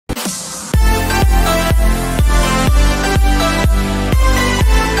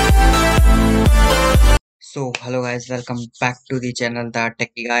Hello guys, welcome back to the channel The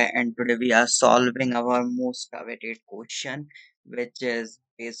Techie Guy, and today we are solving our most awaited question, which is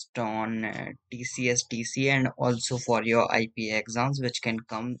based on TCS, TC, and also for your IP exams, which can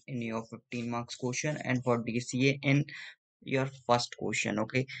come in your 15 marks question, and for DCA in your first question.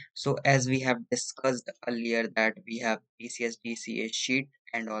 Okay, so as we have discussed earlier, that we have TCS, DCA sheet,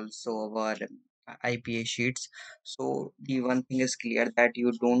 and also our IPA sheets. So the one thing is clear that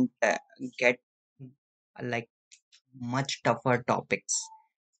you don't get like much tougher topics,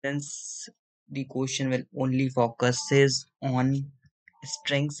 since the question will only focuses on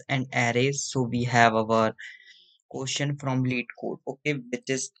strings and arrays. So we have our question from lead code, okay, which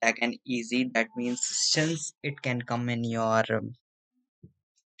is tag and easy. That means since it can come in your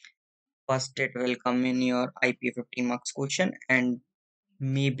first, it will come in your IP 15 marks question, and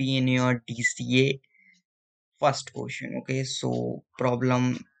maybe in your DCA first question. Okay, so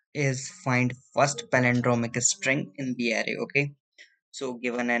problem is find first palindromic string in the array. Okay, so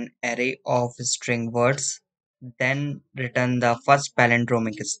given an array of string words, then return the first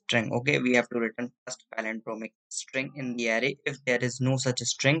palindromic string. Okay, we have to return first palindromic string in the array. If there is no such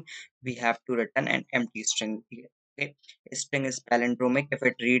string, we have to return an empty string here. Okay, a string is palindromic if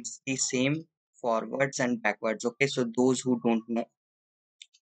it reads the same forwards and backwards. Okay, so those who don't know,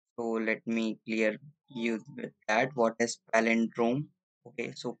 so let me clear you with that. What is palindrome?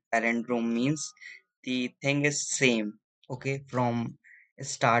 Okay, so palindrome means the thing is same, okay, from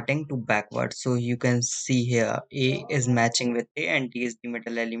starting to backwards. So you can see here A is matching with A and D is the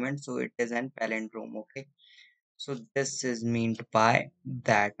middle element, so it is an palindrome. Okay, so this is meant by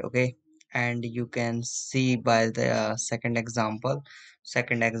that. Okay, and you can see by the second example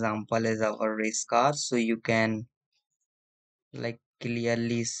is our race car. So you can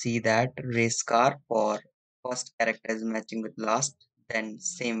clearly see that race car for first character is matching with last, then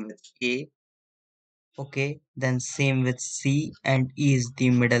same with A. Okay, then same with C, and E is the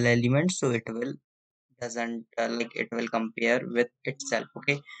middle element, so it will doesn't it will compare with itself.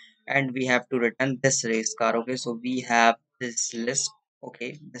 Okay, and we have to return this race car. Okay, so we have this list.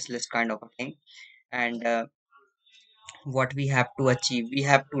 Okay, this list kind of a thing, and what we have to achieve, we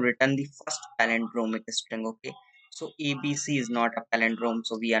have to return the first palindromic string. Okay, so ABC is not a palindrome,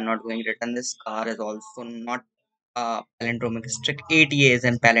 so we are not going to return. This car is also not a palindromic string. ATA is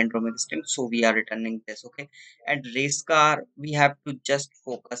a palindromic string, so we are returning this. Okay, and race car, we have to just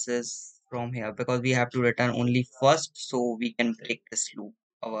focus is from here, because we have to return only first, so we can break this loop.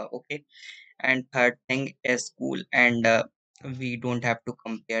 Okay, and third thing is cool, and we don't have to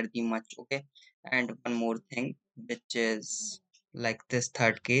compare the much. Okay, and one more thing, which is like this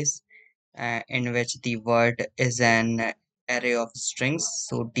third case, in which the word is an array of strings,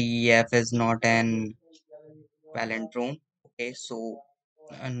 so DEF is not an palindrome. Okay, so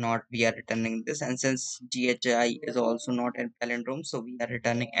not we are returning this, and since GHI is also not a palindrome, so we are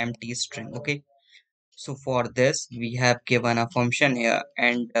returning empty string. Okay, so for this, we have given a function here,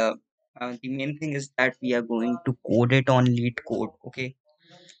 and the main thing is that we are going to code it on lead code. Okay,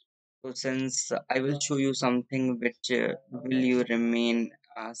 so since I will show you something which will you remain,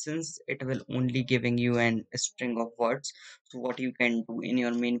 since it will only giving you an a string of words. So what you can do in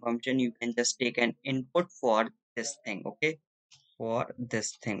your main function, you can just take an input for this thing. Okay, for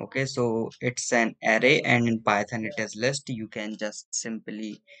this thing. Okay, so it's an array, and in Python it is list. You can just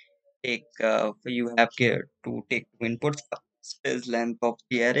simply take you have to take two inputs. First is length of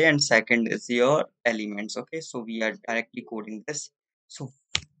the array, and second is your elements. Okay, so we are directly coding this. So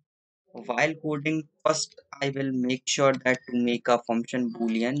while coding, first I will make sure that to make a function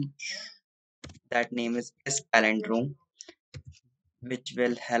boolean, that name is palindrome, which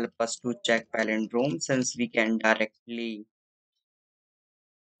will help us to check palindrome, since we can directly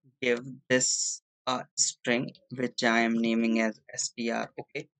give this string which I am naming as str.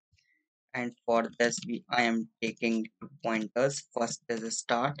 Okay, and for this I am taking two pointers. First is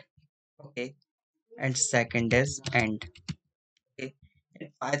start, okay, and second is end. Okay,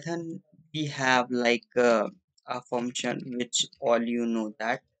 in Python we have a function which all you know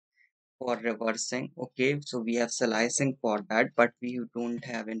that for reversing. Okay, so we have slicing for that, but we don't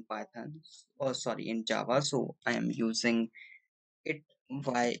have in Python, or sorry, in Java. So I am using it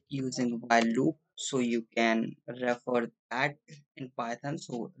by using while loop, so you can refer that in Python.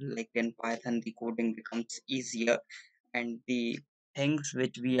 So like in Python the coding becomes easier, and the things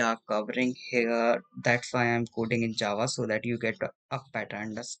which we are covering here, that's why I'm coding in Java, so that you get a better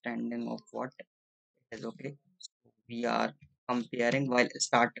understanding of what it is. Okay, so we are comparing while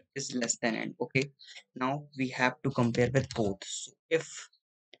start is less than end. Okay, now we have to compare with both. So if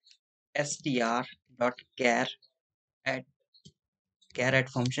str dot char at char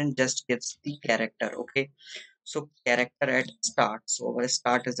function just gives the character. Okay, so character at start, so our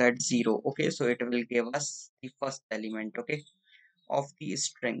start is at 0. Okay, so it will give us the first element, okay, of the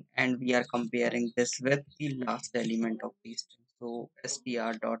string, and we are comparing this with the last element of the string. So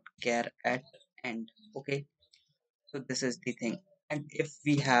str dot char at end. Okay, so this is the thing. And if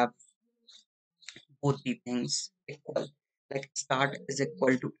we have both the things equal, like start is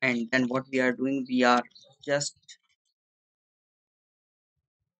equal to end, then what we are doing, we are just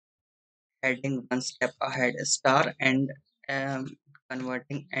heading one step ahead, star, and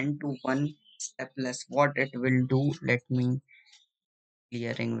converting n to one step less. What it will do, let me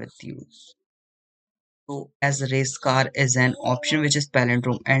clearing with you. So as race car is an option which is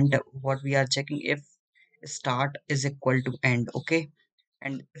palindrome, and what we are checking, if start is equal to end. Okay,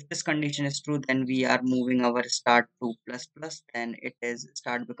 and if this condition is true, then we are moving our start to plus plus, then it is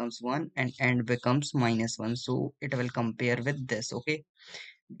start becomes 1 and end becomes -1, so it will compare with this. Okay,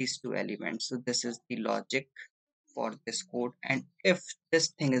 these two elements. So this is the logic for this code. And if this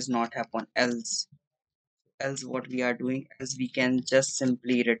thing is not happen, else what we are doing is we can just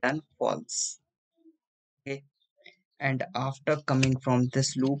simply return false. Okay, and after coming from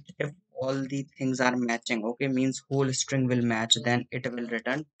this loop, if all the things are matching, okay, means whole string will match, then it will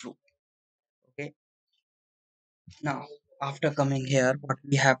return true. Okay, now after coming here, what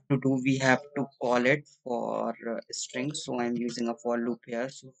we have to do, we have to call it for string. So I'm using a for loop here.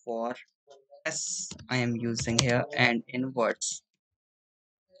 So for s I am using here, and in words.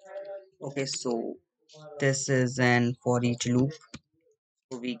 Okay, so this is an for each loop.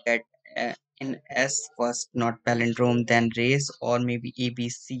 So we get in s first, not palindrome, then race, or maybe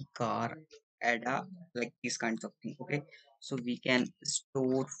abc car, ada, like these kinds of things. Okay, so we can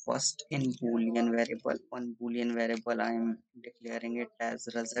store first in boolean variable. One boolean variable I am declaring it as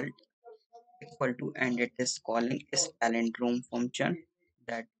result equal to, and it is calling is palindrome function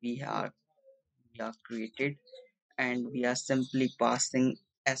that we are created, and we are simply passing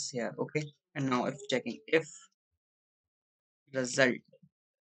s here. Okay, and now if checking, if result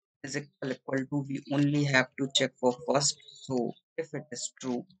is equal to, we only have to check for first. So if it is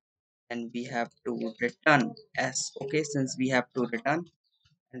true, then we have to return s. Okay, since we have to return,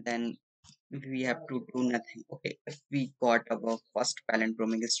 and then we have to do nothing. Okay, if we got our first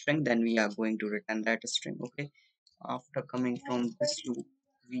palindromic string, then we are going to return that string. Okay, after coming from this loop,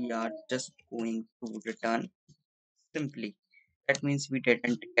 we are just going to return simply. That means we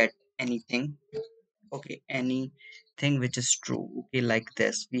didn't get anything. Okay, anything which is true. Okay, like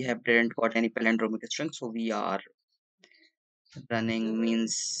this, we have didn't got any palindromic string, so we are running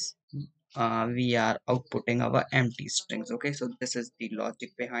means we are outputting our empty strings. Okay, so this is the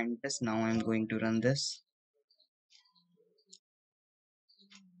logic behind this. Now I'm going to run this.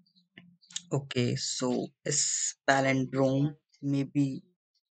 Okay, so is palindrome, maybe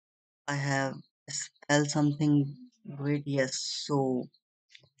I have spelled something great. Yes, so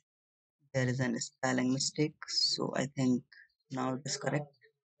there is an spelling mistake, so I think now it is correct.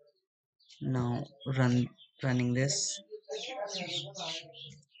 Now running this.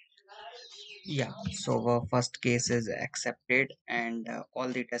 Yeah, so our first case is accepted, and all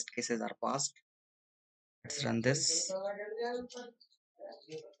the test cases are passed. Let's run this.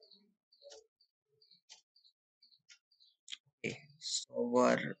 Okay,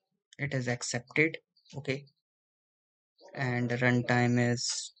 so it is accepted. Okay, and runtime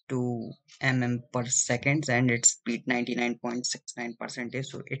is 2 mm per second, and its speed 99.69%,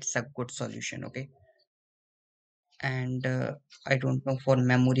 so it's a good solution. Okay, and I don't know, for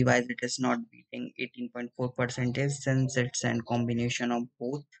memory wise it is not beating 18.4% since it's a combination of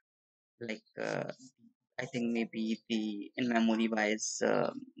both. Like I think maybe the in memory wise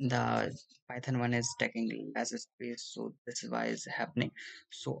the Python one is taking less space, so this is why it's happening.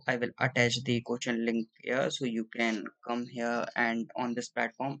 So I will attach the question link here, so you can come here and on this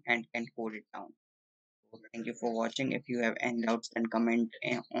platform and can code it down. So thank you for watching. If you have any doubts, then comment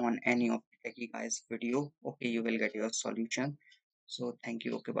on any of the techie guys video. Okay, you will get your solution. So thank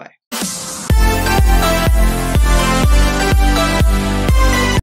you. Okay, bye.